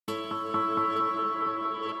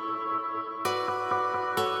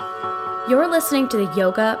You're listening to the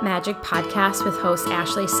Yoga Magic Podcast with host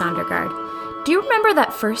Ashley Sondergaard. Do you remember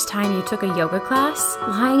that first time you took a yoga class,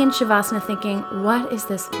 lying in Shavasana thinking, what is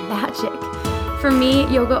this magic? For me,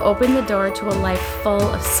 yoga opened the door to a life full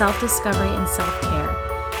of self-discovery and self-care.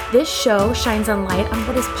 This show shines a light on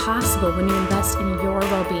what is possible when you invest in your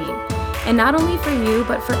well-being. And not only for you,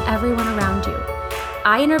 but for everyone around you.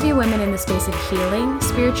 I interview women in the space of healing,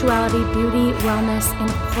 spirituality, beauty, wellness, and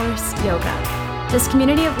of course, yoga. This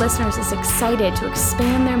community of listeners is excited to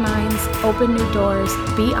expand their minds, open new doors,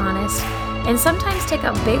 be honest, and sometimes take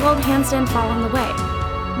a big old handstand fall on the way.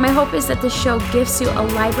 My hope is that this show gives you a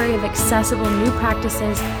library of accessible new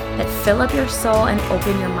practices that fill up your soul and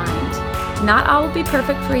open your mind. Not all will be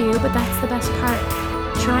perfect for you, but that's the best part.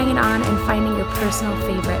 Trying it on and finding your personal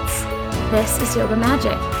favorites. This is Yoga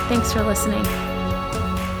Magic. Thanks for listening.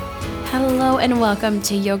 Hello and welcome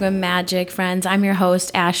to Yoga Magic, friends. I'm your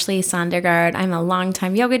host, Ashley Sondergaard. I'm a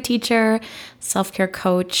longtime yoga teacher, self-care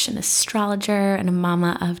coach, an astrologer, and a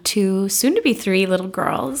mama of two, soon to be three little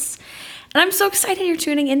girls. And I'm so excited you're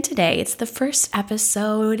tuning in today. It's the first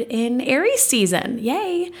episode in Aries season.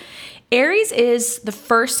 Yay! Aries is the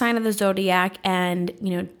first sign of the zodiac,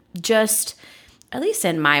 and just at least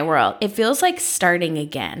in my world, it feels like starting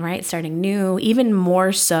again, right? Starting new, even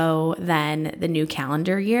more so than the new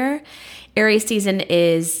calendar year. Aries season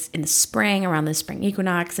is in the spring, around the spring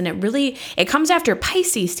equinox, and it comes after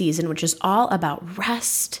Pisces season, which is all about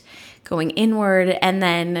rest, going inward, and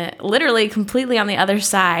then literally completely on the other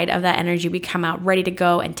side of that energy, we come out ready to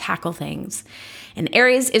go and tackle things. And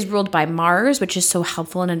Aries is ruled by Mars, which is so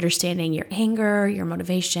helpful in understanding your anger, your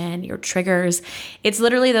motivation, your triggers. It's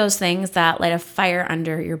literally those things that light a fire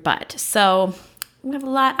under your butt. So I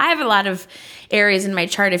have a lot of Aries in my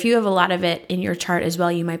chart. If you have a lot of it in your chart as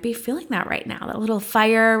well, you might be feeling that right now. That little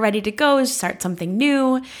fire ready to go, start something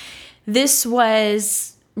new. This will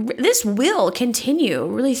continue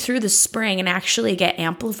really through the spring and actually get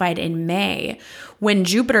amplified in May when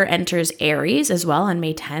Jupiter enters Aries as well on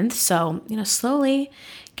May 10th. So, slowly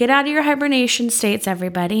get out of your hibernation states,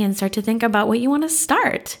 everybody, and start to think about what you want to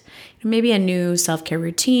start. Maybe a new self-care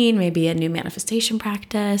routine, maybe a new manifestation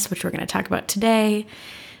practice, which we're going to talk about today.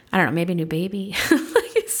 I don't know, maybe a new baby.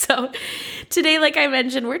 So today, like I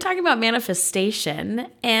mentioned, we're talking about manifestation.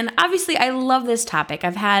 And obviously, I love this topic.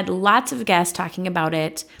 I've had lots of guests talking about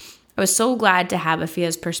it. I was so glad to have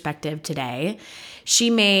Afia's perspective today. She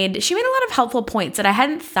made a lot of helpful points that I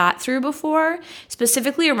hadn't thought through before,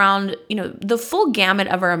 specifically around, the full gamut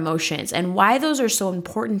of our emotions and why those are so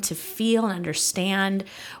important to feel and understand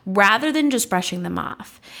rather than just brushing them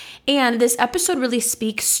off. And this episode really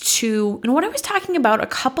speaks to what I was talking about a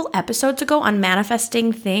couple episodes ago on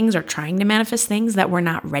manifesting things or trying to manifest things that we're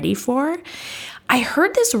not ready for. I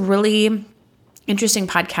heard this really interesting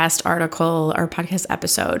podcast article or podcast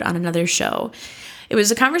episode on another show. It was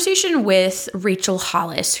a conversation with Rachel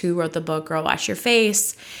Hollis, who wrote the book Girl Wash Your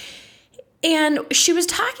Face. And she was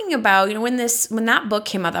talking about, when that book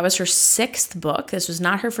came out, that was her sixth book. This was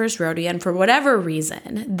not her first rodeo. And for whatever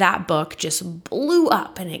reason, that book just blew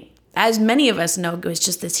up. And as many of us know, it was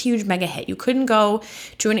just this huge mega hit. You couldn't go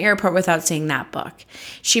to an airport without seeing that book.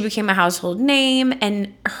 She became a household name,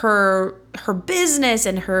 and her business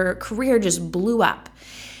and her career just blew up.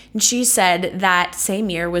 And she said that same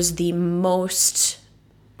year was the most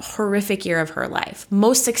horrific year of her life.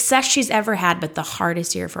 Most success she's ever had, but the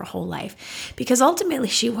hardest year of her whole life. Because ultimately,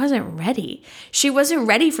 she wasn't ready. She wasn't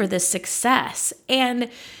ready for this success. And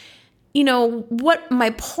what my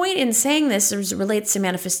point in saying this relates to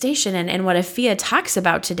manifestation and what Afia talks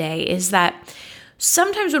about today is that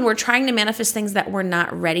sometimes when we're trying to manifest things that we're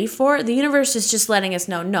not ready for, the universe is just letting us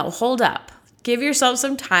know, no, hold up. Give yourself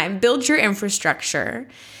some time. Build your infrastructure.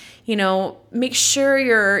 Make sure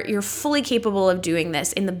you're fully capable of doing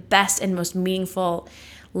this in the best and most meaningful,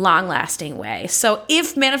 long-lasting way. So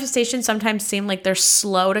if manifestations sometimes seem like they're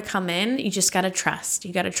slow to come in, you just got to trust.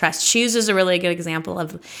 You got to trust. She uses a really good example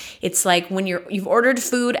of it's like when you've ordered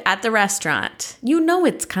food at the restaurant,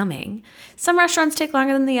 it's coming. Some restaurants take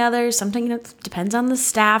longer than the others. Sometimes it depends on the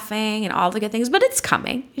staffing and all the good things, but it's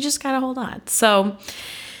coming. You just got to hold on. So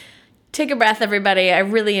take a breath, everybody. I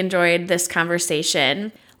really enjoyed this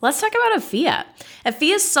conversation. Let's talk about Afia.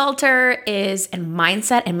 Afia Salter is a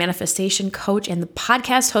mindset and manifestation coach and the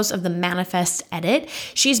podcast host of the Manifest Edit.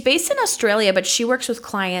 She's based in Australia, but she works with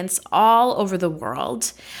clients all over the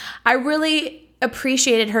world. I really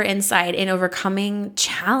appreciated her insight in overcoming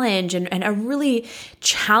challenge and a really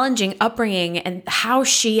challenging upbringing and how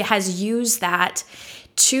she has used that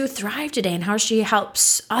to thrive today and how she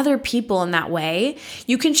helps other people in that way,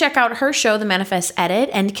 you can check out her show, The Manifest Edit,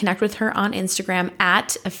 and connect with her on Instagram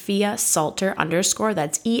at Efia Salter _.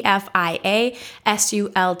 That's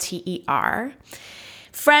EFIASULTER.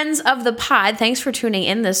 Friends of the pod, thanks for tuning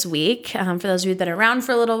in this week. For those of you that are around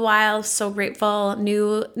for a little while, so grateful.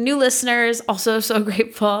 New listeners, also so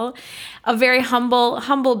grateful. A very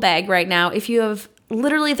humble beg right now. If you have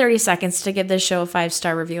literally 30 seconds to give this show a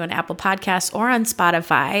 5-star review on Apple Podcasts or on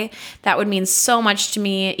Spotify, that would mean so much to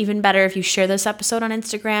me. Even better if you share this episode on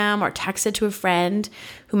Instagram or text it to a friend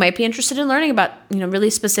who might be interested in learning about, really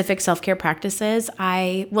specific self-care practices.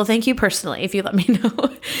 I will thank you personally if you let me know.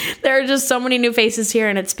 There are just so many new faces here,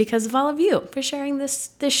 and it's because of all of you for sharing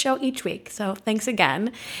this show each week. So thanks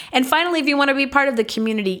again. And finally, if you want to be part of the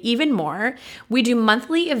community even more, we do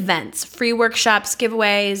monthly events, free workshops,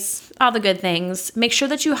 giveaways, all the good things. Make sure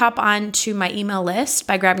that you hop on to my email list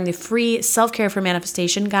by grabbing the free Self-Care for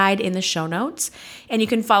Manifestation guide in the show notes. And you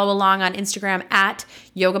can follow along on Instagram at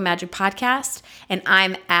Yoga Magic Podcast, and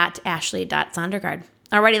I'm at Ashley.Zondergaard.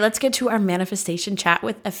 Alrighty, let's get to our manifestation chat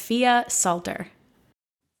with Efia Salter.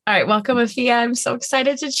 All right, welcome, Efia. I'm so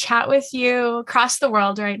excited to chat with you across the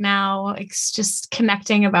world right now. It's just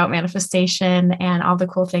connecting about manifestation and all the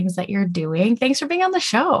cool things that you're doing. Thanks for being on the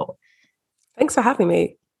show. Thanks for having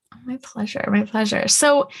me. My pleasure. My pleasure.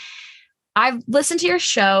 So I've listened to your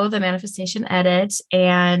show, The Manifestation Edit,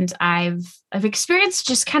 and I've experienced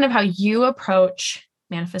just kind of how you approach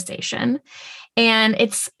manifestation. And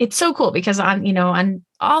it's so cool because on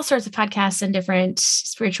all sorts of podcasts and different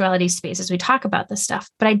spirituality spaces, we talk about this stuff,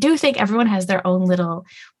 but I do think everyone has their own little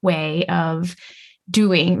way of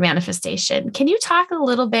doing manifestation. Can you talk a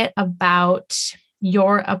little bit about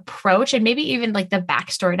your approach and maybe even like the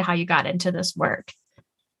backstory to how you got into this work?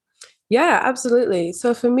 Yeah, absolutely.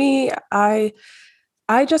 So for me, I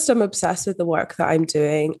just am obsessed with the work that I'm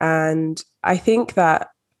doing. And I think that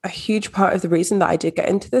a huge part of the reason that I did get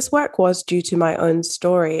into this work was due to my own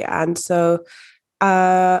story. And so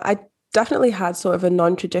I definitely had sort of a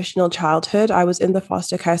non-traditional childhood. I was in the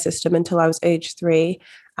foster care system until I was age 3,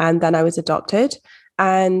 and then I was adopted.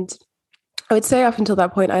 And I would say up until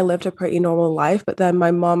that point, I lived a pretty normal life, but then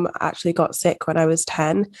my mom actually got sick when I was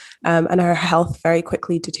 10, and her health very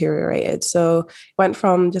quickly deteriorated. So went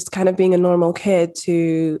from just kind of being a normal kid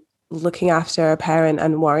to looking after a parent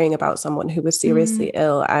and worrying about someone who was seriously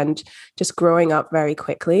ill and just growing up very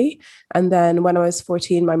quickly. And then when I was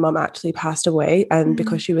 14, my mom actually passed away. And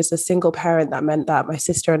because she was a single parent, that meant that my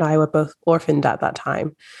sister and I were both orphaned at that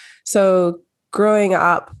time. So growing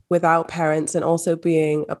up without parents and also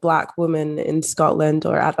being a Black woman in Scotland,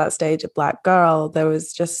 or at that stage, a Black girl, there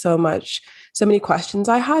was just so many questions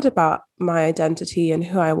I had about my identity and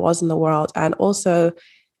who I was in the world, and also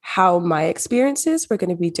how my experiences were going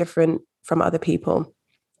to be different from other people.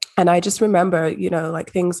 And I just remember,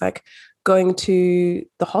 like things like going to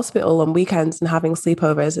the hospital on weekends and having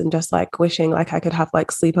sleepovers, and just like wishing like I could have like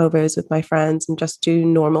sleepovers with my friends and just do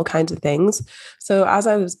normal kinds of things. So as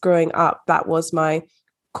I was growing up, that was my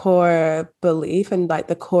core belief, and like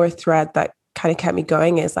the core thread that kind of kept me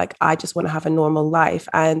going is like, I just want to have a normal life.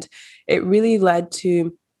 And it really led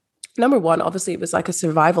to, number one, obviously it was like a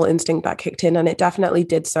survival instinct that kicked in, and it definitely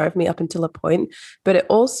did serve me up until a point, but it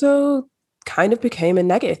also kind of became a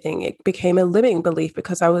negative thing. It became a limiting belief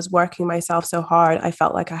because I was working myself so hard. I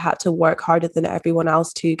felt like I had to work harder than everyone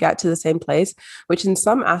else to get to the same place, which in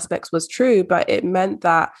some aspects was true, but it meant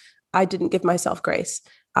that I didn't give myself grace.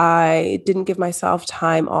 I didn't give myself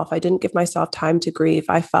time off. I didn't give myself time to grieve.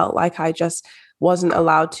 I felt like I just wasn't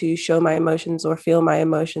allowed to show my emotions or feel my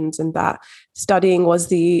emotions, and that studying was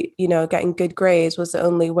getting good grades was the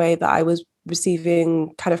only way that I was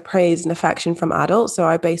receiving kind of praise and affection from adults. So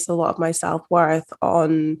I based a lot of my self-worth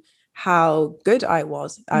on how good I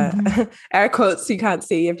was. Air quotes, you can't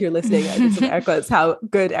see if you're listening. I did some air quotes,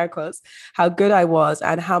 air quotes, how good I was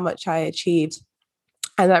and how much I achieved.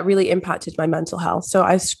 And that really impacted my mental health. So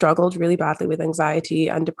I struggled really badly with anxiety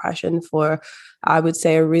and depression for, I would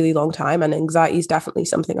say, a really long time. And anxiety is definitely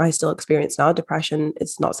something I still experience now. Depression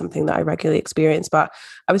is not something that I regularly experience, but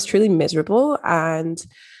I was truly miserable. And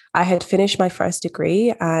I had finished my first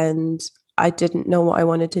degree and I didn't know what I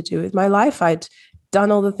wanted to do with my life. I'd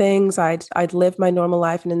done all the things, I'd lived my normal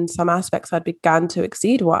life, and in some aspects I'd began to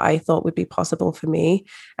exceed what I thought would be possible for me.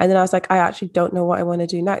 And then I was like, I actually don't know what I want to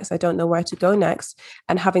do next. I don't know where to go next.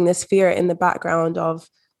 And having this fear in the background of,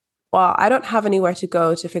 well, I don't have anywhere to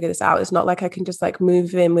go to figure this out. It's not like I can just like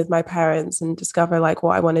move in with my parents and discover like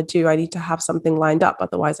what I want to do. I need to have something lined up.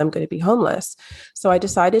 Otherwise I'm going to be homeless. So I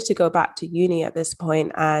decided to go back to uni at this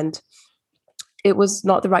point. And it was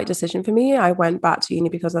not the right decision for me. I went back to uni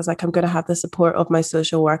because I was like, I'm going to have the support of my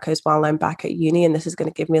social workers while I'm back at uni. And this is going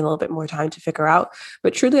to give me a little bit more time to figure out.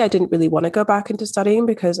 But truly, I didn't really want to go back into studying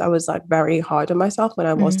because I was like very hard on myself when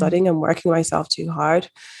I was Mm. studying and working myself too hard.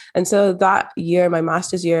 And so that year, my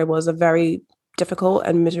master's year, was a very difficult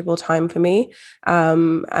and miserable time for me.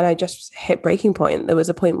 And I just hit breaking point. There was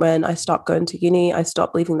a point when I stopped going to uni, I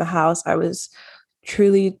stopped leaving the house. I was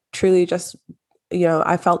truly just,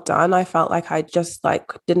 I felt done. I felt like I just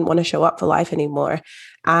like didn't want to show up for life anymore.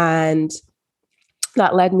 And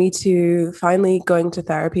that led me to finally going to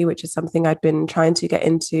therapy, which is something I'd been trying to get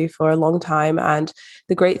into for a long time. And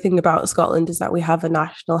the great thing about Scotland is that we have a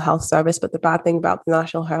national health service, but the bad thing about the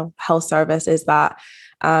national health service is that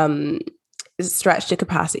um, it's stretched to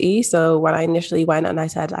capacity. So when I initially went and I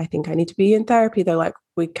said, I think I need to be in therapy, they're like,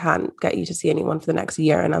 we can't get you to see anyone for the next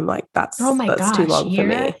year. And I'm like, Oh my that's too gosh, long for year?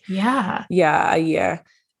 me. Yeah. Yeah, a year.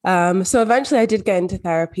 So eventually I did get into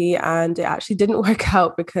therapy and it actually didn't work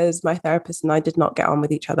out because my therapist and I did not get on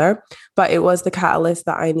with each other. But it was the catalyst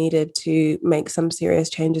that I needed to make some serious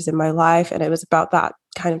changes in my life. And it was about that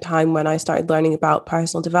kind of time when I started learning about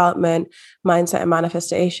personal development, mindset, and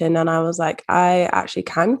manifestation. And I was like, I actually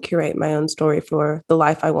can curate my own story for the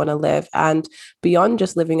life I want to live. And beyond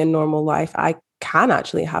just living a normal life, I can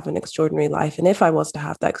actually have an extraordinary life. And if I was to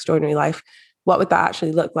have that extraordinary life, what would that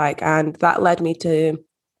actually look like? And that led me to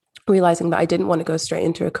realizing that I didn't want to go straight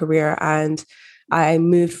into a career. And I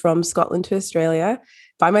moved from Scotland to Australia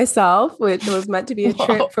by myself, which was meant to be a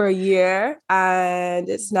trip Whoa. for a year. And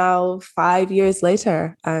it's now 5 years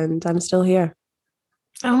later, and I'm still here.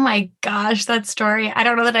 Oh my gosh, that story. I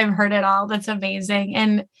don't know that I've heard it all. That's amazing.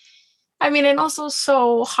 And I mean, and also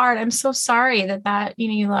so hard. I'm so sorry that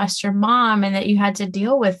you lost your mom and that you had to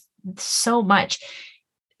deal with so much.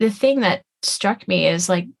 The thing that struck me is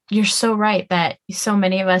like, you're so right that so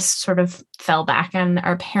many of us sort of fell back on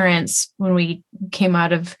our parents when we came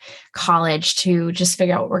out of college to just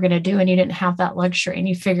figure out what we're going to do. And you didn't have that luxury and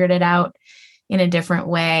you figured it out in a different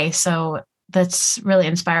way. So that's really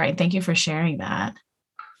inspiring. Thank you for sharing that.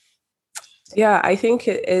 Yeah, I think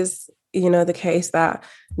it is, the case that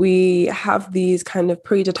we have these kind of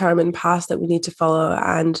predetermined paths that we need to follow.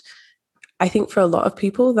 And I think for a lot of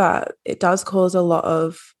people that it does cause a lot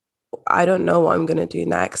of, I don't know what I'm going to do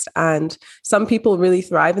next. And some people really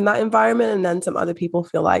thrive in that environment. And then some other people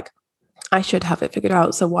feel like I should have it figured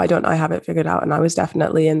out. So why don't I have it figured out? And I was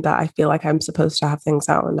definitely in that. I feel like I'm supposed to have things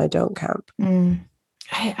out and I don't camp. Mm.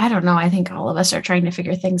 I don't know. I think all of us are trying to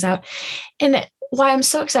figure things out. And why I'm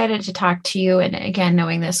so excited to talk to you, and again,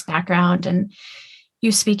 knowing this background and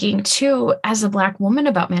you speaking too as a Black woman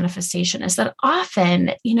about manifestation, is that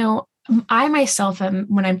often, I myself am,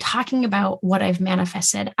 when I'm talking about what I've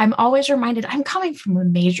manifested, I'm always reminded I'm coming from a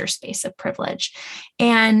major space of privilege.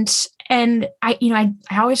 And I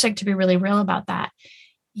always like to be really real about that.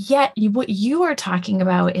 Yet what you are talking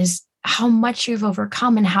about is how much you've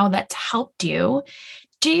overcome and how that's helped you.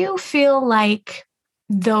 Do you feel like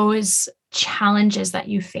those challenges that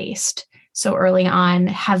you faced so early on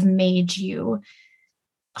have made you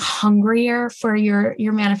hungrier for your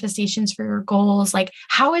manifestations, for your goals? Like,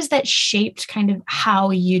 how has that shaped kind of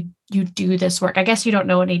how you do this work? I guess you don't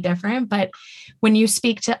know any different, but when you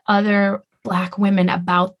speak to other Black women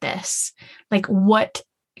about this, like, what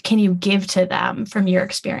can you give to them from your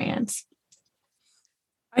experience?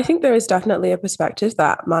 I think there is definitely a perspective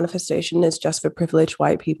that manifestation is just for privileged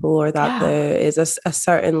white people, or that Yeah. there is a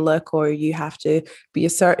certain look, or you have to be a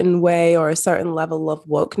certain way, or a certain level of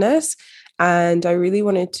wokeness. And I really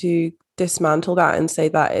wanted to dismantle that and say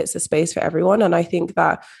that it's a space for everyone. And I think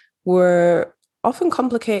that we're often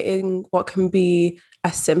complicating what can be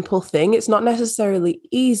a simple thing. It's not necessarily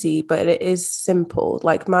easy, but it is simple.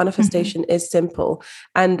 Like Mhm. manifestation is simple.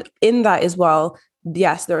 And in that as well,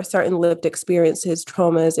 yes, there are certain lived experiences,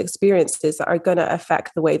 traumas, experiences that are going to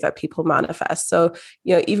affect the way that people manifest. So,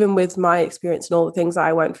 even with my experience and all the things that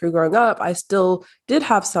I went through growing up, I still did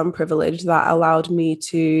have some privilege that allowed me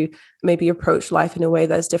to maybe approach life in a way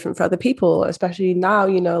that's different for other people, especially now,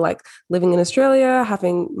 like living in Australia,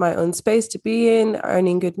 having my own space to be in,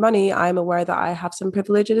 earning good money. I'm aware that I have some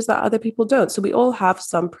privileges that other people don't. So we all have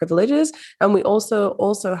some privileges, and we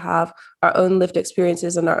also have our own lived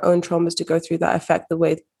experiences and our own traumas to go through that affect the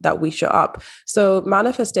way that we show up. So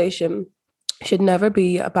manifestation should never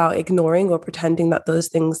be about ignoring or pretending that those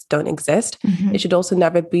things don't exist. It Mhm. should also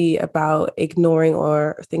never be about ignoring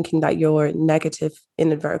or thinking that your negative,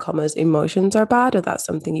 in inverted commas, emotions are bad, or that's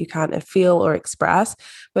something you can't feel or express.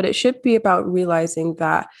 But it should be about realizing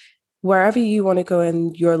that wherever you want to go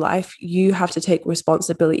in your life, you have to take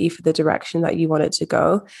responsibility for the direction that you want it to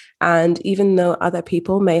go. And even though other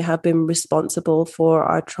people may have been responsible for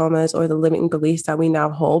our traumas or the limiting beliefs that we now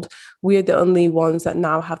hold, we're the only ones that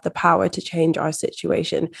now have the power to change our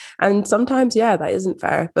situation. And sometimes, yeah, that isn't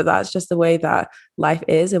fair, but that's just the way that life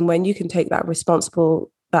is. And when you can take that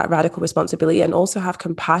radical responsibility and also have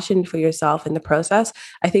compassion for yourself in the process,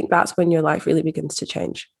 I think that's when your life really begins to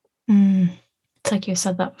change. It's like you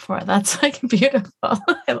said that before. That's like beautiful.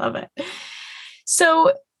 I love it.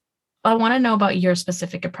 So I want to know about your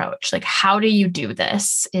specific approach. Like, how do you do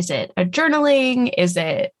this? Is it a journaling? Is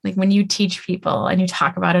it like when you teach people and you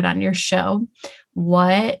talk about it on your show?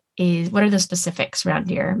 What are the specifics around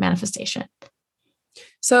your manifestation?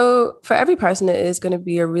 So for every person, it is going to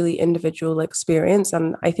be a really individual experience.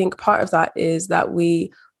 And I think part of that is that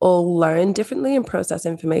we all learn differently and process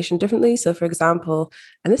information differently. So for example,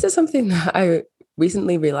 and this is something that I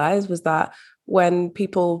recently realized, was that when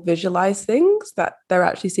people visualize things, that they're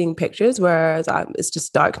actually seeing pictures, whereas it's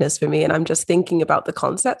just darkness for me, and I'm just thinking about the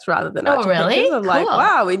concepts rather than actual pictures. I'm like,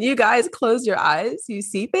 wow, when you guys close your eyes, you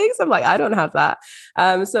see things. I'm like, I don't have that.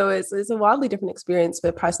 So it's a wildly different experience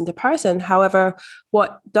for person to person. However,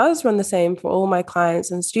 what does run the same for all my clients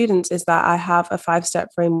and students is that I have a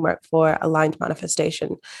 5-step framework for aligned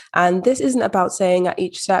manifestation. And this isn't about saying at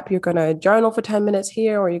each step you're going to journal for 10 minutes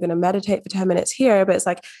here or you're going to meditate for 10 minutes here, but it's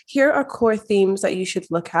like, here are core themes that you should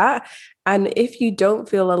look at. And if you don't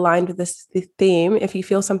feel aligned with this theme, if you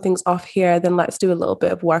feel something's off here, then let's do a little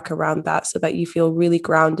bit of work around that so that you feel really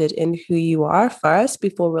grounded in who you are first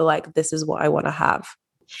before we're like, this is what I want to have.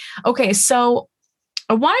 Okay, so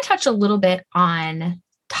I want to touch a little bit on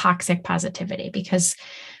toxic positivity, because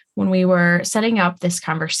when we were setting up this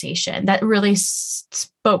conversation, that really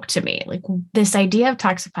spoke to me. Like this idea of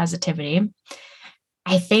toxic positivity,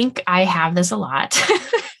 I think I have this a lot.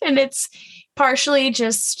 And it's partially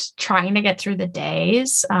just trying to get through the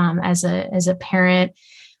days as a parent,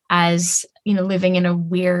 as living in a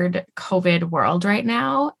weird COVID world right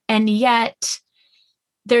now. And yet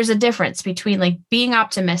there's a difference between like being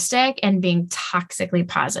optimistic and being toxically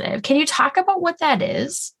positive. Can you talk about what that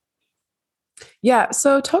is? Yeah,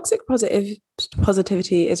 so toxic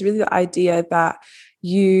positivity is really the idea that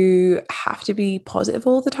you have to be positive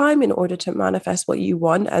all the time in order to manifest what you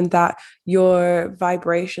want, and that your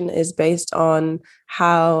vibration is based on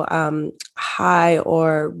how high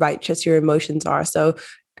or righteous your emotions are. So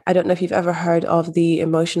I don't know if you've ever heard of the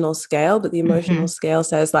emotional scale, but the emotional scale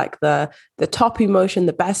says like the top emotion,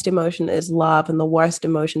 the best emotion is love, and the worst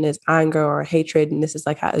emotion is anger or hatred. And this is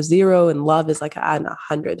like at a 0, and love is like at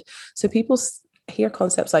 100. So people hear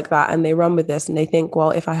concepts like that and they run with this and they think,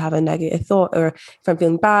 well, if I have a negative thought or if I'm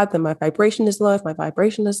feeling bad, then my vibration is low. If my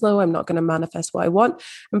vibration is low, I'm not going to manifest what I want.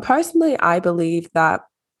 And personally, I believe that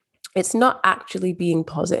it's not actually being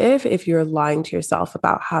positive if you're lying to yourself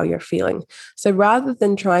about how you're feeling. So rather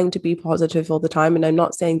than trying to be positive all the time, and I'm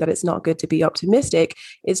not saying that it's not good to be optimistic,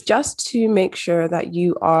 it's just to make sure that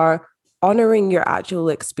you are honoring your actual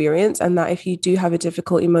experience, and that if you do have a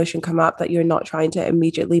difficult emotion come up, that you're not trying to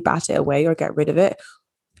immediately bat it away or get rid of it,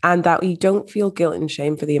 and that you don't feel guilt and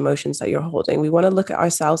shame for the emotions that you're holding. We want to look at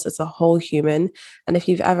ourselves as a whole human. And if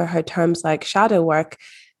you've ever heard terms like shadow work,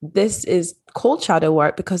 this is called shadow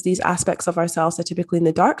work because these aspects of ourselves are typically in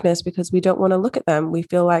the darkness because we don't want to look at them. We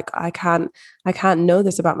feel like I can't know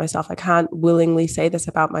this about myself. I can't willingly say this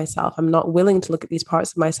about myself. I'm not willing to look at these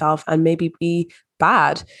parts of myself and maybe be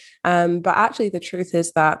bad. But actually the truth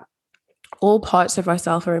is that all parts of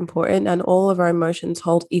ourselves are important and all of our emotions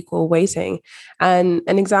hold equal weighting. And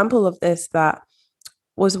an example of this that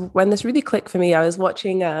was when this really clicked for me, I was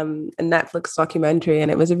watching a Netflix documentary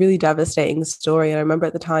and it was a really devastating story. And I remember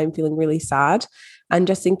at the time feeling really sad and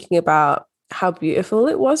just thinking about how beautiful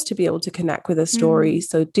it was to be able to connect with a story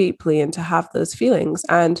so deeply and to have those feelings.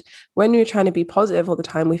 And when we're trying to be positive all the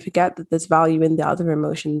time, we forget that there's value in the other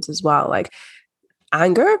emotions as well. Like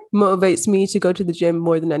anger motivates me to go to the gym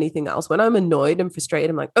more than anything else. When I'm annoyed and frustrated,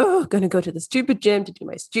 I'm like, oh, I'm going to go to the stupid gym to do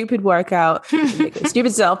my stupid workout and make my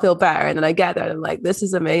stupid self feel better. And then I get there and I'm like, this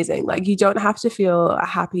is amazing. Like you don't have to feel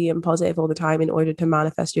happy and positive all the time in order to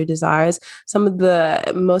manifest your desires. Some of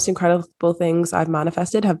the most incredible things I've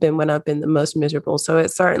manifested have been when I've been the most miserable. So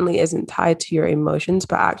it certainly isn't tied to your emotions,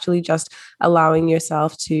 but actually just allowing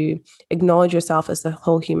yourself to acknowledge yourself as the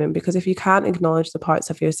whole human. Because if you can't acknowledge the parts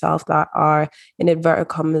of yourself that are in inverted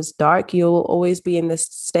commas dark, you'll always be in this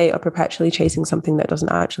state of perpetually chasing something that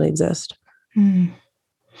doesn't actually exist.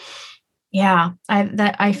 Yeah,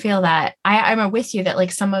 I feel that. I'm with you that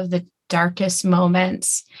like some of the darkest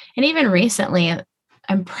moments, and even recently,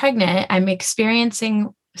 I'm pregnant, I'm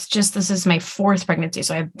experiencing it's just, this is my fourth pregnancy.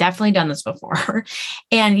 So I've definitely done this before.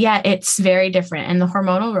 And yet it's very different. And the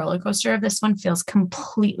hormonal roller coaster of this one feels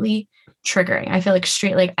completely triggering. I feel like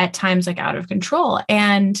straight, like at times, like out of control.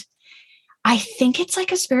 And I think it's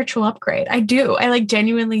like a spiritual upgrade. I do. I like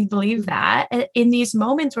genuinely believe that in these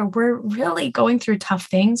moments where we're really going through tough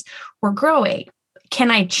things, we're growing. Can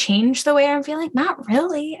I change the way I'm feeling? Not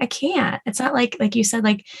really. I can't. It's not like you said,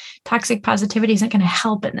 like toxic positivity isn't going to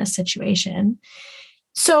help in this situation.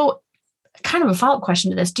 So kind of a follow-up question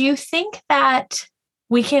to this. Do you think that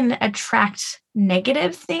we can attract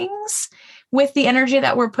negative things with the energy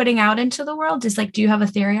that we're putting out into the world? Do you have a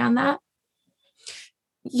theory on that?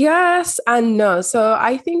 Yes and no. So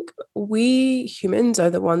I think we humans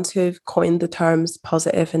are the ones who've coined the terms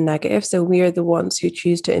positive and negative. So we are the ones who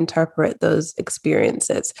choose to interpret those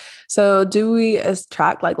experiences. So do we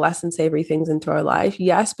attract like less than savory things into our life?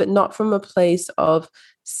 Yes, but not from a place of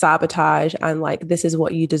sabotage and like this is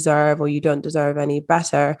what you deserve or you don't deserve any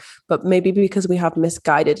better, but maybe because we have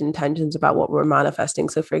misguided intentions about what we're manifesting.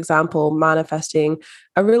 So for example, manifesting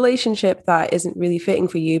a relationship that isn't really fitting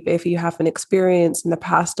for you, but if you have an experience in the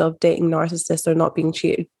past of dating narcissists or not being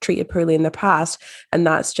treated poorly in the past, and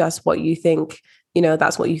that's just what you think,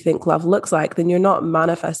 that's what you think love looks like, then you're not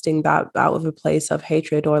manifesting that out of a place of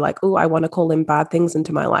hatred or like, oh, I want to call in bad things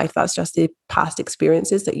into my life. That's just the past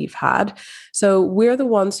experiences that you've had. So we're the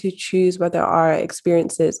ones who choose whether our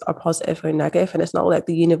experiences are positive or negative. And it's not like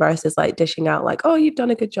the universe is like dishing out like, oh, you've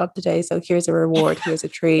done a good job today, so here's a reward, here's a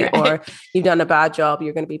treat, right. Or you've done a bad job,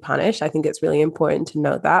 you're going to be punished. I think it's really important to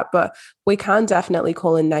note that. But we can definitely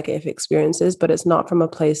call in negative experiences, but it's not from a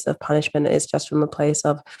place of punishment. It's just from a place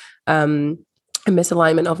of a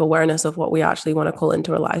misalignment of awareness of what we actually want to call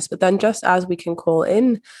into our lives. But then just as we can call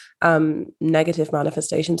in negative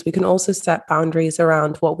manifestations, we can also set boundaries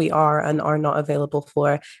around what we are and are not available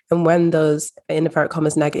for. And when those, in inverted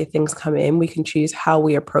commas, negative things come in, we can choose how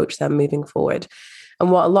we approach them moving forward. And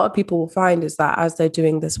what a lot of people will find is that as they're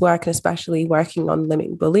doing this work, and especially working on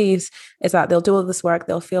limiting beliefs, is that they'll do all this work,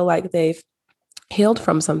 they'll feel like they've healed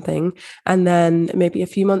from something, and then maybe a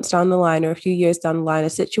few months down the line or a few years down the line, a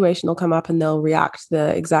situation will come up and they'll react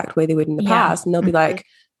the exact way they would in the past, and they'll be like,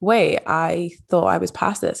 wait, I thought I was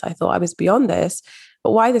past this, I thought I was beyond this.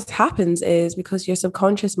 But why this happens is because your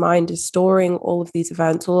subconscious mind is storing all of these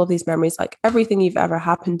events, all of these memories, like everything you've ever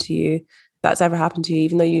happened to you, that's ever happened to you,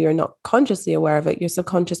 even though you're not consciously aware of it, your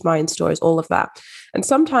subconscious mind stores all of that. And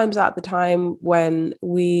sometimes at the time when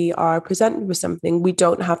we are presented with something, we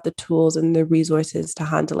don't have the tools and the resources to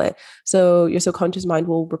handle it. So your subconscious mind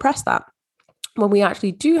will repress that. When we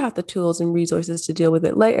actually do have the tools and resources to deal with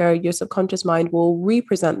it later, your subconscious mind will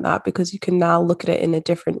represent that because you can now look at it in a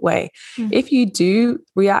different way. Mm-hmm. If you do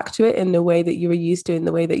react to it in the way that you were used to, in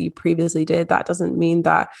the way that you previously did, that doesn't mean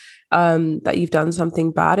that you've done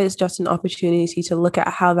something bad. It's just an opportunity to look at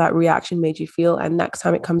how that reaction made you feel. And next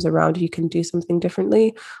time it comes around, you can do something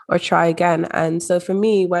differently or try again. And so for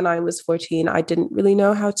me, when I was 14, I didn't really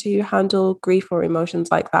know how to handle grief or emotions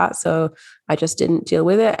like that. So I just didn't deal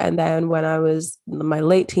with it. And then when I was in my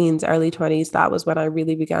late teens, early 20s, that was when I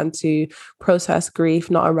really began to process grief,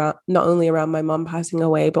 not only around my mom passing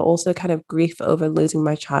away, but also kind of grief over losing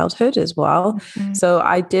my childhood as well. Mm-hmm. So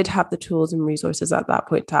I did have the tools and resources at that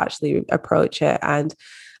point to actually approach it and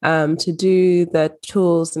to do the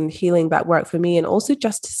tools and healing that work for me, and also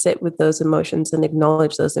just to sit with those emotions and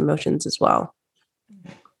acknowledge those emotions as well.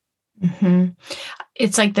 Mm-hmm.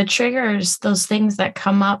 It's like the triggers, those things that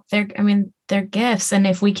come up, they're gifts. And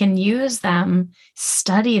if we can use them,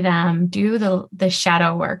 study them, do the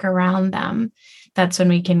shadow work around them, that's when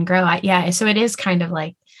we can grow. So it is kind of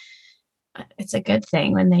like, it's a good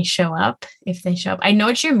thing when they show up, if they show up. I know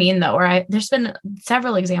what you mean though, or there's been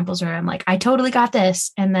several examples where I'm like, I totally got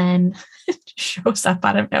this. And then it shows up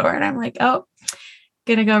out of nowhere and I'm like, oh,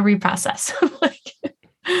 gonna go reprocess.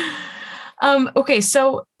 Okay.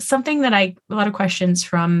 So something that a lot of questions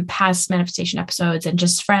from past manifestation episodes and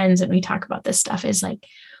just friends, and we talk about this stuff, is like,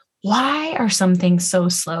 why are some things so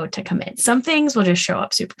slow to come in? Some things will just show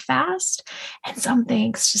up super fast and some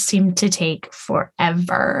things just seem to take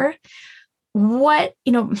forever.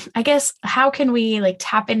 I guess, how can we like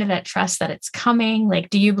tap into that trust that it's coming? Like,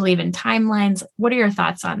 do you believe in timelines? What are your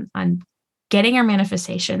thoughts on getting our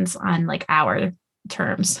manifestations on like our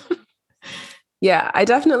terms? Yeah, I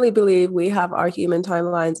definitely believe we have our human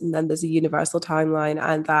timelines and then there's a universal timeline,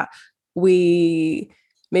 and that we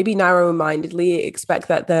maybe narrow-mindedly expect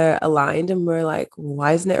that they're aligned, and we're like,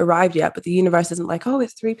 why hasn't it arrived yet? But the universe isn't like, oh,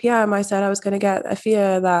 it's 3 p.m. I said I was going to get a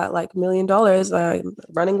Afia that like $1 million. I'm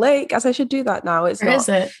running late. Guess I should do that now. It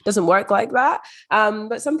doesn't work like that.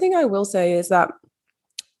 But something I will say is that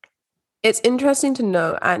It's interesting to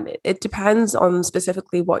know, and it depends on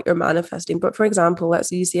specifically what you're manifesting. But for example,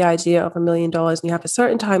 let's use the idea of $1 million and you have a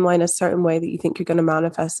certain timeline, a certain way that you think you're going to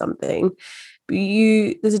manifest something.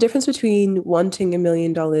 There's a difference between wanting $1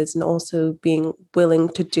 million and also being willing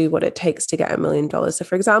to do what it takes to get $1 million. So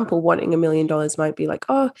for example, wanting $1 million might be like,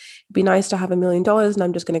 oh, it'd be nice to have $1 million and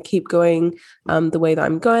I'm just going to keep going the way that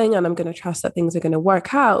I'm going and I'm going to trust that things are going to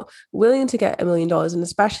work out. Willing to get $1 million, and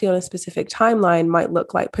especially on a specific timeline, might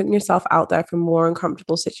look like putting yourself out there for more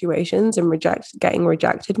uncomfortable situations and getting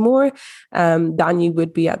rejected more than you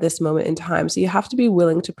would be at this moment in time. So you have to be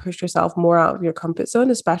willing to push yourself more out of your comfort zone,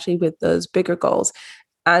 especially with those bigger goals.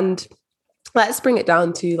 And let's bring it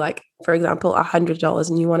down to, like, for example, $100,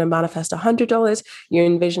 and you want to manifest $100. You're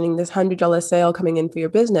envisioning this $100 sale coming in for your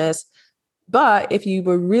business. But if you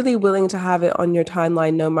were really willing to have it on your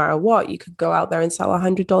timeline, no matter what, you could go out there and sell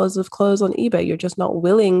 $100 of clothes on eBay. You're just not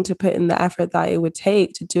willing to put in the effort that it would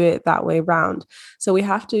take to do it that way round. So we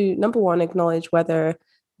have to, number one, acknowledge whether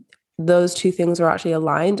those two things are actually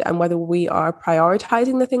aligned and whether we are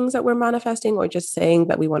prioritizing the things that we're manifesting or just saying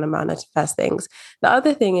that we want to manifest things. The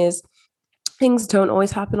other thing is, things don't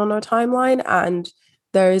always happen on our timeline, and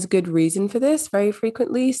there is good reason for this very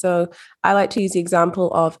frequently. So I like to use the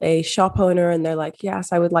example of a shop owner and they're like,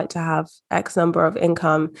 yes, I would like to have X number of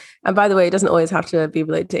income. And by the way, it doesn't always have to be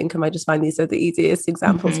related to income. I just find these are the easiest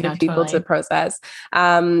examples for people to process.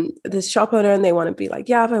 This shop owner, and they want to be like,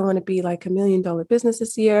 yeah, I want to be like $1 million business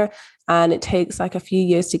this year. And it takes like a few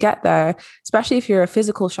years to get there, especially if you're a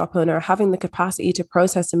physical shop owner. Having the capacity to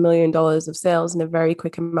process $1 million of sales in a very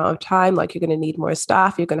quick amount of time, like, you're going to need more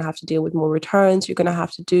staff, you're going to have to deal with more returns, you're going to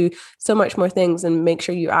have to do so much more things and make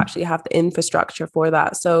sure you actually have the infrastructure for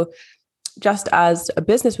that. So just as a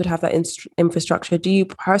business would have that infrastructure, do you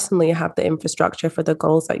personally have the infrastructure for the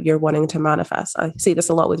goals that you're wanting to manifest? I see this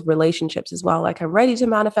a lot with relationships as well. Like, I'm ready to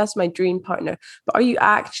manifest my dream partner, but are you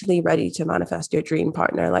actually ready to manifest your dream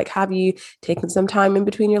partner? Like, have you taken some time in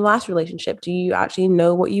between your last relationship? Do you actually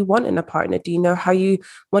know what you want in a partner? Do you know how you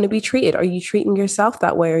want to be treated? Are you treating yourself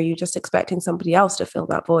that way? Or are you just expecting somebody else to fill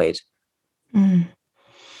that void?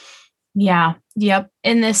 Yeah. Yep.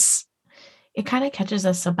 In this, it kind of catches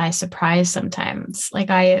us by surprise sometimes. Like,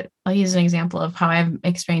 I'll use an example of how I'm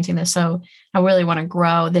experiencing this. So I really want to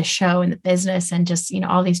grow this show and the business and just,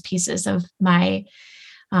 all these pieces of my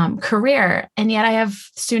career. And yet I have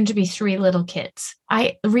soon to be 3 little kids.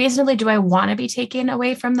 Do I want to be taken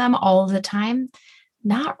away from them all the time?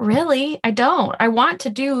 Not really. I don't. I want to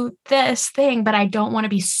do this thing, but I don't want to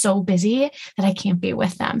be so busy that I can't be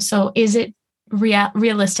with them. So is it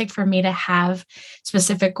realistic for me to have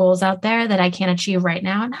specific goals out there that I can't achieve right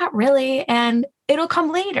now? Not really. And it'll come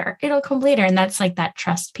later. And that's like that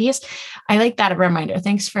trust piece. I like that reminder.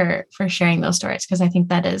 Thanks for sharing those stories. Cause I think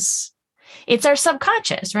it's our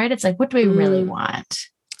subconscious, right? It's like, what do we really want?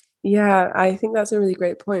 Yeah, I think that's a really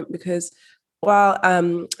great point, because while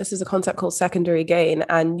this is a concept called secondary gain,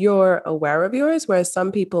 and you're aware of yours, whereas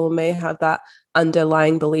some people may have that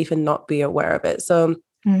underlying belief and not be aware of it. So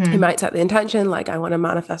you might set the intention, like, I want to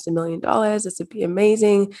manifest $1 million. This would be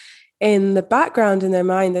amazing. In the background, in their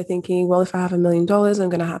mind, they're thinking, well, if I have $1 million, I'm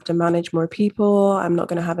going to have to manage more people. I'm not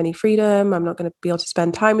going to have any freedom. I'm not going to be able to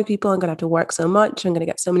spend time with people. I'm going to have to work so much. I'm going to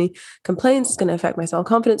get so many complaints. It's going to affect my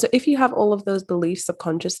self-confidence. So if you have all of those beliefs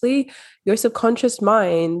subconsciously, your subconscious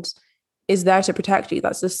mind is there to protect you.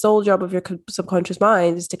 That's the sole job of your subconscious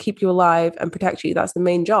mind, is to keep you alive and protect you. That's the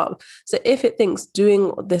main job. So if it thinks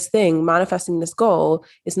doing this thing, manifesting this goal,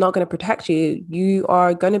 is not going to protect you, you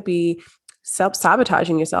are going to be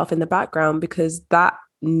self-sabotaging yourself in the background, because that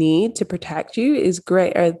need to protect you is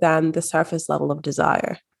greater than the surface level of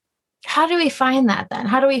desire. How do we find that then?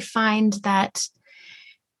 How do we find that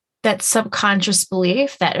subconscious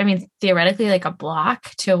belief that, theoretically, like a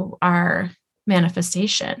block to our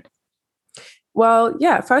manifestation? Well,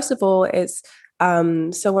 yeah, first of all, it's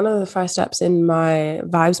so one of the first steps in my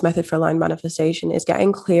vibes method for aligned manifestation is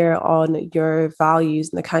getting clear on your values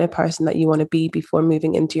and the kind of person that you want to be before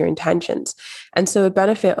moving into your intentions. And so a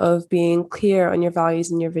benefit of being clear on your values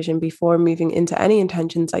and your vision before moving into any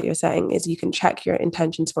intentions that you're setting is you can check your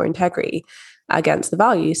intentions for integrity against the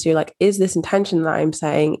values. So you're like, is this intention that I'm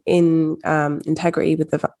saying in integrity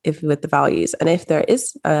with the values? And if there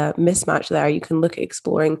is a mismatch there, you can look at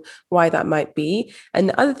exploring why that might be. And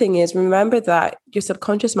the other thing is, remember that that your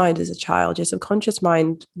subconscious mind is a child. Your subconscious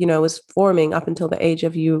mind, was forming up until the age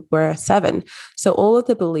of you were 7. So all of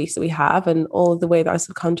the beliefs that we have and all of the way that our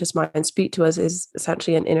subconscious mind speak to us is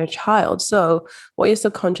essentially an inner child. So what your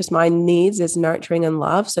subconscious mind needs is nurturing and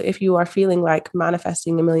love. So if you are feeling like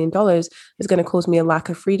manifesting $1 million is going to cause me a lack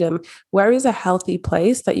of freedom, where is a healthy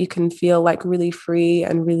place that you can feel like really free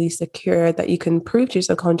and really secure, that you can prove to your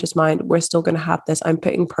subconscious mind, we're still going to have this. I'm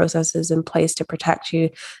putting processes in place to protect you,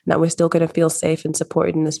 and that we're still going to feel safe and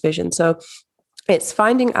supported in this vision. So it's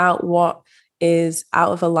finding out what is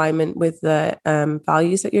out of alignment with the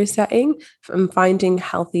values that you're setting, and finding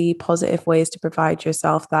healthy, positive ways to provide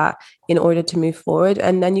yourself that in order to move forward.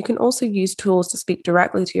 And then you can also use tools to speak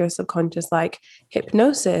directly to your subconscious, like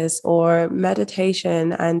hypnosis or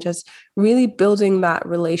meditation, and just really building that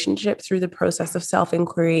relationship through the process of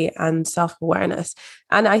self-inquiry and self-awareness.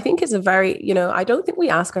 And I think it's a very, I don't think we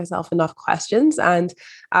ask ourselves enough questions. And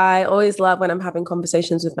I always love when I'm having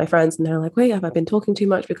conversations with my friends and they're like, wait, have I been talking too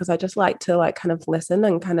much? Because I just like to kind of listen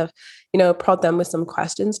and kind of, prod them with some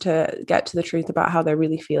questions to get to the truth about how they're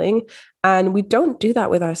really feeling. And we don't do that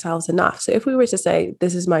with ourselves enough. So if we were to say,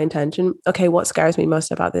 this is my intention, okay, what scares me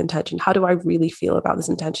most about the intention? How do I really feel about this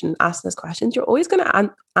intention? Ask those questions. You're always going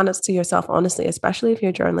to answer yourself honestly, especially if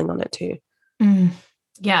you're journaling on it too.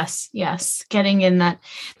 Yes. Getting in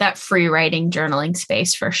that free writing journaling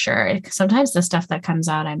space for sure. Sometimes the stuff that comes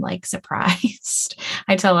out, I'm like surprised.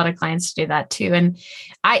 I tell a lot of clients to do that too. And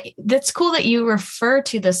that's cool that you refer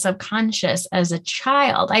to the subconscious as a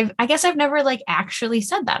child. I guess I've never actually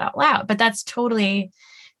said that out loud, but that's totally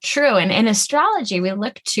true. And in astrology, we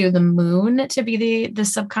look to the moon to be the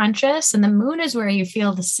subconscious, and the moon is where you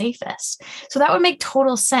feel the safest. So that would make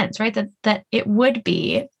total sense, right? That it would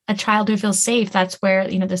be a child who feels safe. That's where,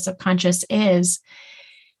 the subconscious is.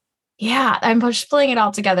 Yeah. I'm just pulling it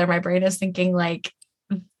all together. My brain is thinking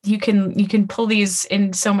you can pull these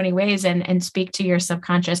in so many ways and speak to your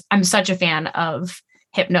subconscious. I'm such a fan of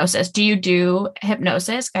hypnosis. Do you do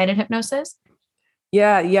hypnosis, guided hypnosis?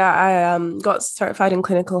 Yeah. I got certified in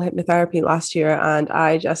clinical hypnotherapy last year, and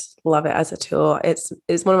I just love it as a tool. It's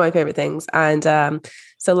one of my favorite things. And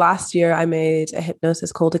so last year I made a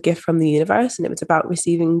hypnosis called A Gift from the Universe, and it was about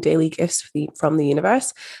receiving daily gifts from the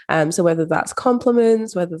universe. So whether that's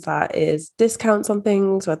compliments, whether that is discounts on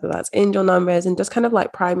things, whether that's angel numbers, and just kind of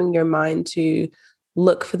priming your mind to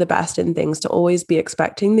look for the best in things, to always be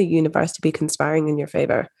expecting the universe to be conspiring in your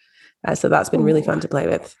favor. So that's been really fun to play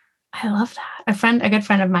with. I love that. A good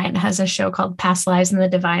friend of mine has a show called Past Lives in the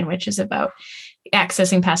Divine, which is about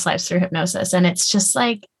accessing past lives through hypnosis. And it's just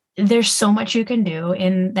there's so much you can do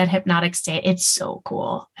in that hypnotic state. It's so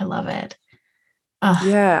cool. I love it.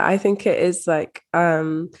 Yeah, I think it is I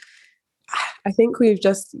think we've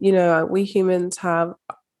just, we humans have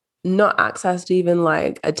not accessed even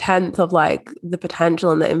a tenth of the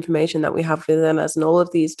potential and the information that we have within us, and all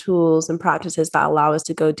of these tools and practices that allow us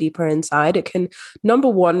to go deeper inside. It can, number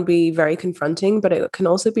one, be very confronting, but it can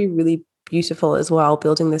also be really beautiful as well,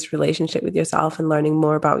 building this relationship with yourself and learning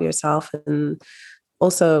more about yourself, and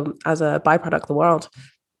also as a byproduct, the world.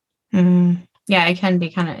 Yeah, it can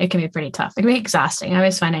be pretty tough. It can be exhausting. I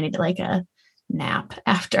always find I need a nap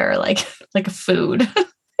after like a food.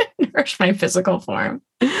 Nourish my physical form.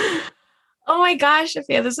 Oh my gosh,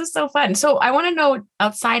 Afia, this is so fun. So I want to know,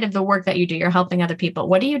 outside of the work that you do, you're helping other people.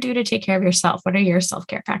 What do you do to take care of yourself? What are your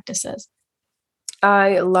self-care practices?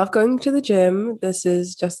 I love going to the gym. This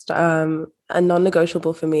is just a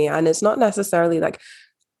non-negotiable for me. And it's not necessarily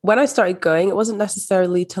when I started going, it wasn't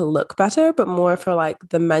necessarily to look better, but more for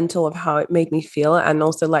the mental of how it made me feel, and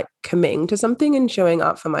also committing to something and showing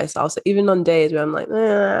up for myself. So even on days where I'm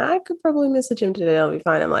I could probably miss the gym today, I'll be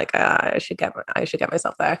fine. I'm I should get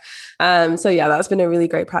myself there. So yeah, that's been a really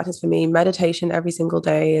great practice for me. Meditation every single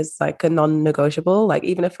day is a non-negotiable.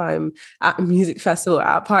 Even if I'm at a music festival or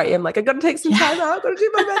at a party, I'm I gotta take some time out, gotta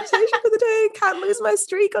do my meditation for the day. Can't lose my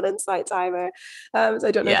streak on Insight Timer. So I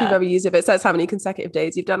don't know if you've ever used it, but it says how many consecutive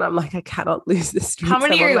days you've done. I'm I cannot lose this streak. How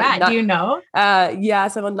many are you at? Do you know? Yeah,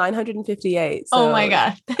 so I'm on 958. So oh my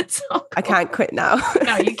God. That's so cool. I can't quit now.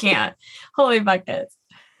 No, you can't. Holy buckets.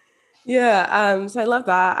 Yeah. So I love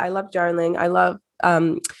that. I love journaling. I love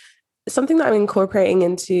something that I'm incorporating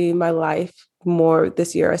into my life more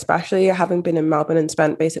this year, especially having been in Melbourne and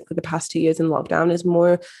spent basically the past 2 years in lockdown, is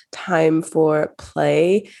more time for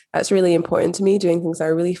play. That's really important to me, doing things that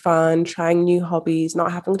are really fun, trying new hobbies,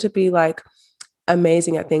 not having to be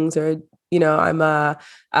amazing at things, or I'm a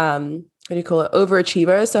what do you call it,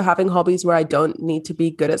 overachiever. So having hobbies where I don't need to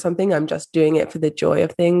be good at something, I'm just doing it for the joy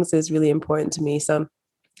of things, is really important to me. So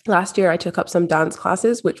last year I took up some dance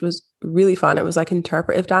classes, which was really fun. It was like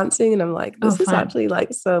interpretive dancing. And I'm like, Oh, this is fun. actually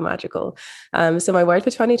like so magical. So my word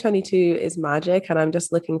for 2022 is magic. And I'm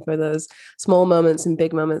just looking for those small moments and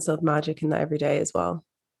big moments of magic in the everyday as well.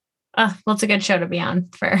 Well, it's a good show to be on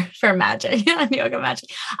for magic, yoga magic.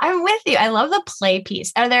 I'm with you. I love the play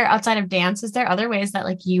piece. Are there outside of dance? Is there other ways that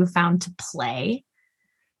like you found to play?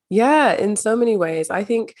 Yeah, in so many ways. I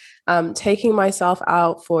think taking myself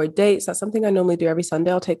out for dates, that's something I normally do every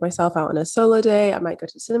Sunday. I'll take myself out on a solo day. I might go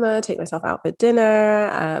to the cinema, take myself out for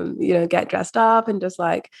dinner, get dressed up and just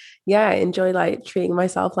like, yeah, enjoy like treating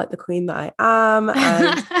myself like the queen that I am.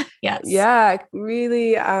 And Yes. yeah,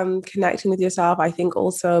 really connecting with yourself. I think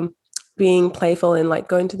also being playful and like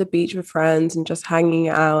going to the beach with friends and just hanging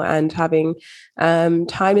out and having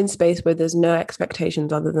time and space where there's no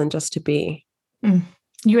expectations other than just to be. Mm.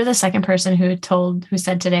 You were the second person who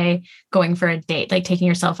said today going for a date, like taking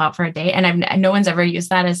yourself out for a date. And no one's ever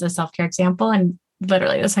used that as a self-care example. And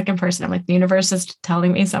literally the second person, I'm like, the universe is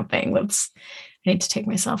telling me something. I need to take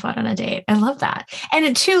myself out on a date. I love that. And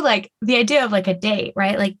it too, like the idea of like a date,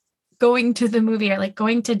 right? Like going to the movie or like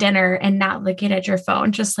going to dinner and not looking at your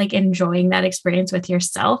phone, just like enjoying that experience with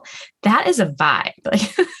yourself. That is a vibe,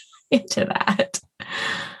 like into that.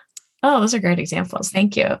 Oh, those are great examples.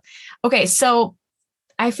 Thank you. Okay. So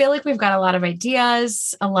I feel like we've got a lot of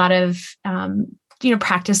ideas, a lot of,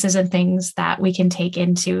 practices and things that we can take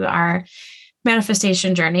into our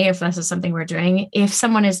manifestation journey. If this is something we're doing, if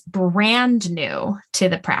someone is brand new to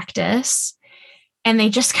the practice and they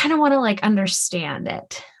just kind of want to like understand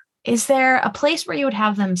it, is there a place where you would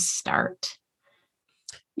have them start?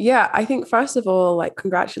 Yeah, I think first of all, like,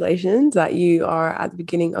 congratulations that you are at the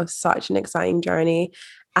beginning of such an exciting journey.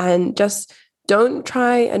 And just don't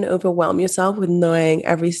try and overwhelm yourself with knowing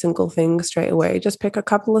every single thing straight away. Just pick a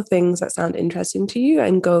couple of things that sound interesting to you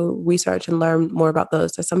and go research and learn more about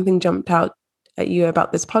those. So something jumped out at you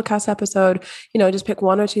about this podcast episode, just pick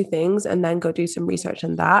one or two things and then go do some research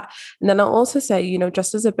on that. And then I'll also say,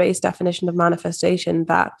 just as a base definition of manifestation,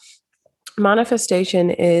 that manifestation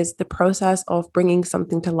is the process of bringing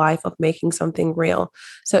something to life, of making something real.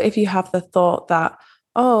 So if you have the thought that,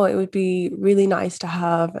 oh, it would be really nice to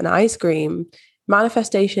have an ice cream,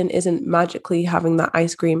 manifestation isn't magically having that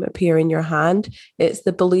ice cream appear in your hand. It's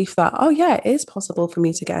the belief that, oh, yeah, it is possible for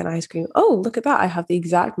me to get an ice cream. Oh, look at that. I have the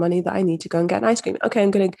exact money that I need to go and get an ice cream. Okay,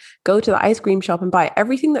 I'm going to go to the ice cream shop and buy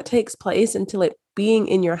everything that takes place until it being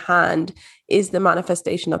in your hand is the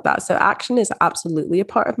manifestation of that. So action is absolutely a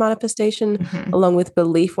part of manifestation, along with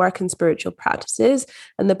belief work and spiritual practices.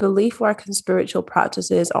 And the belief work and spiritual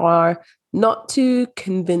practices are not to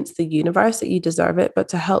convince the universe that you deserve it, but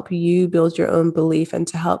to help you build your own belief and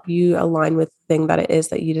to help you align with the thing that it is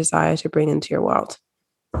that you desire to bring into your world.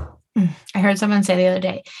 I heard someone say the other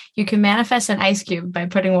day, you can manifest an ice cube by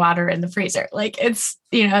putting water in the freezer. Like it's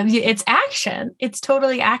action. It's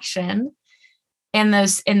totally action. And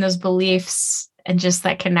those beliefs and just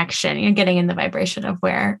that connection, getting in the vibration of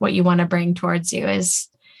what you want to bring towards you is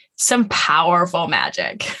some powerful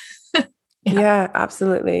magic. Yeah,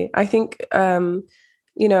 absolutely. I think,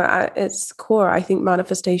 at its core, I think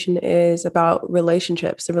manifestation is about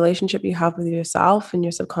relationships, the relationship you have with yourself and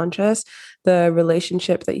your subconscious, the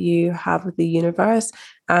relationship that you have with the universe,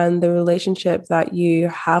 and the relationship that you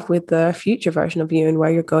have with the future version of you and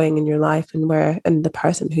where you're going in your life and the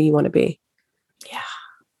person who you want to be. Yeah.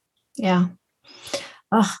 Yeah.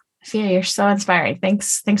 Oh, Fia, you're so inspiring.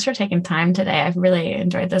 Thanks for taking time today. I've really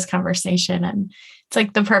enjoyed this conversation, and it's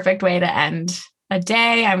like the perfect way to end a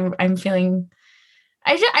day. I'm feeling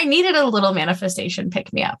I needed a little manifestation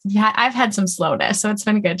pick me up. Yeah, I've had some slowness, so it's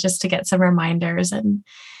been good just to get some reminders, and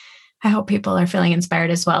I hope people are feeling inspired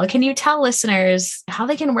as well. Can you tell listeners how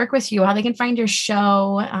they can work with you, how they can find your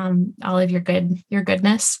show, all of your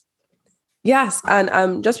goodness? Yes.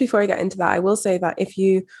 And just before I get into that, I will say that if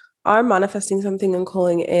you are manifesting something and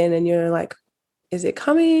calling it in and you're like, is it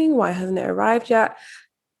coming? Why hasn't it arrived yet?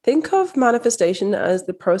 Think of manifestation as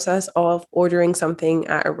the process of ordering something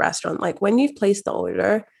at a restaurant. Like when you've placed the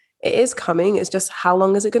order, it is coming. It's just how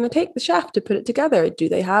long is it going to take the chef to put it together? Do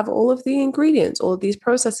they have all of the ingredients, all of these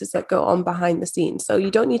processes that go on behind the scenes? So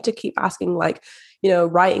you don't need to keep asking like,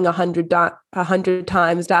 writing 100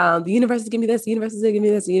 times down, the universe is giving me this, the universe is giving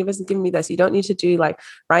me this, the universe is giving me this. You don't need to do like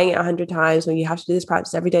writing it 100 times when you have to do this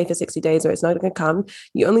practice every day for 60 days or it's not going to come.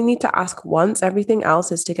 You only need to ask once. Everything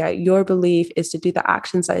else is to get your belief, is to do the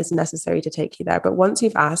actions that is necessary to take you there. But once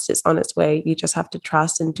you've asked, it's on its way. You just have to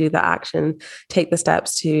trust and do the action, take the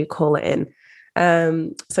steps to call it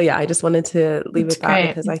in. So yeah, I just wanted to leave with that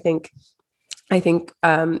because I think I think,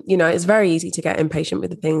 it's very easy to get impatient with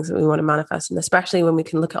the things that we want to manifest. And especially when we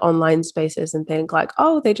can look at online spaces and think like,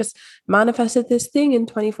 oh, they just manifested this thing in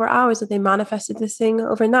 24 hours, or they manifested this thing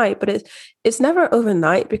overnight. But it's never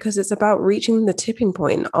overnight, because it's about reaching the tipping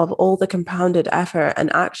point of all the compounded effort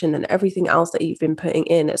and action and everything else that you've been putting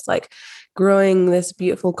in. It's like growing this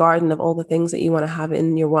beautiful garden of all the things that you want to have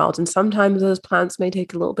in your world. And sometimes those plants may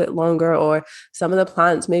take a little bit longer, or some of the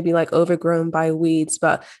plants may be like overgrown by weeds,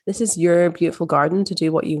 but this is your beautiful garden to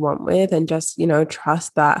do what you want with. And just,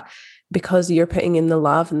 trust that because you're putting in the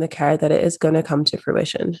love and the care, that it is going to come to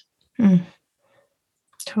fruition.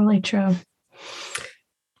 Totally true.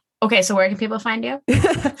 Okay, so where can people find you?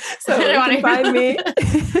 So you can find me.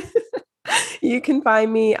 You can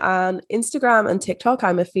find me on Instagram and TikTok.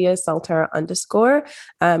 I'm Afia Salter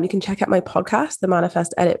 _. You can check out my podcast, the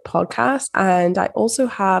Manifest Edit podcast. And I also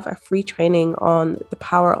have a free training on the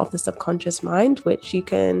power of the subconscious mind, which you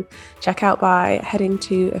can check out by heading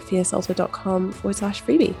to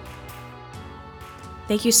afiasalter.com/freebie.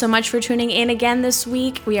 Thank you so much for tuning in again this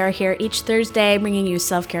week. We are here each Thursday bringing you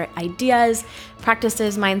self-care ideas,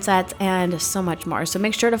 practices, mindsets, and so much more. So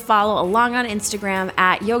make sure to follow along on Instagram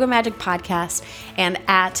at Yoga Magic Podcast and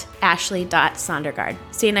at Ashley.Sondergaard.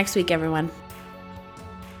 See you next week, everyone.